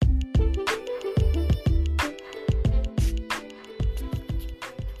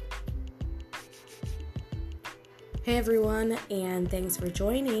Hey everyone, and thanks for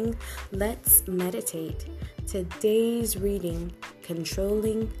joining. Let's meditate. Today's reading,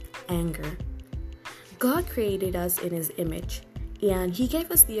 Controlling Anger. God created us in His image, and He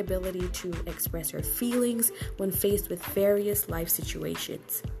gave us the ability to express our feelings when faced with various life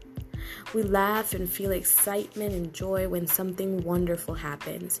situations. We laugh and feel excitement and joy when something wonderful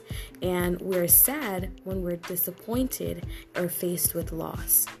happens, and we're sad when we're disappointed or faced with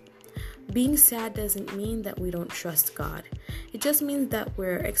loss. Being sad doesn't mean that we don't trust God. It just means that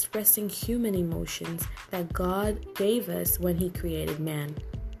we're expressing human emotions that God gave us when He created man.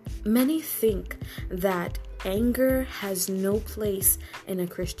 Many think that anger has no place in a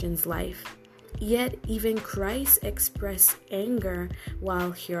Christian's life. Yet even Christ expressed anger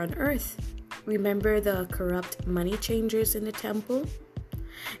while here on earth. Remember the corrupt money changers in the temple?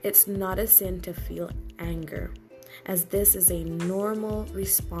 It's not a sin to feel anger, as this is a normal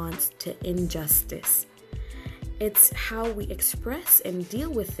response to injustice. It's how we express and deal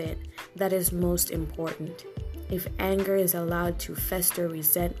with it that is most important. If anger is allowed to fester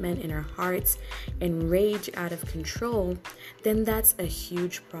resentment in our hearts and rage out of control, then that's a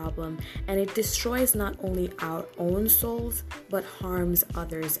huge problem, and it destroys not only our own souls, but harms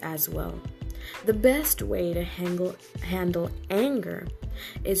others as well. The best way to handle anger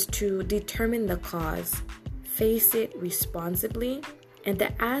is to determine the cause, face it responsibly, and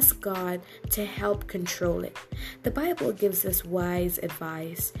to ask God to help control it. The Bible gives us wise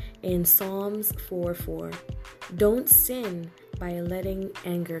advice in Psalms 4:4. Don't sin by letting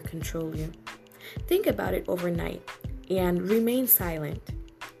anger control you. Think about it overnight and remain silent.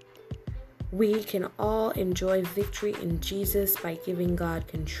 We can all enjoy victory in Jesus by giving God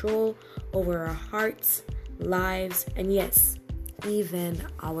control over our hearts, lives, and yes, even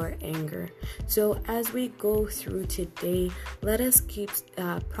our anger. So as we go through today, let us keep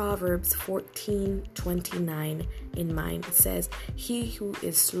Proverbs 14:29 in mind. It says, "He who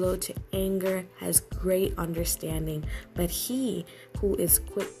is slow to anger has great understanding, but he who is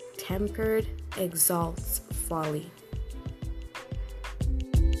quick-tempered exalts folly."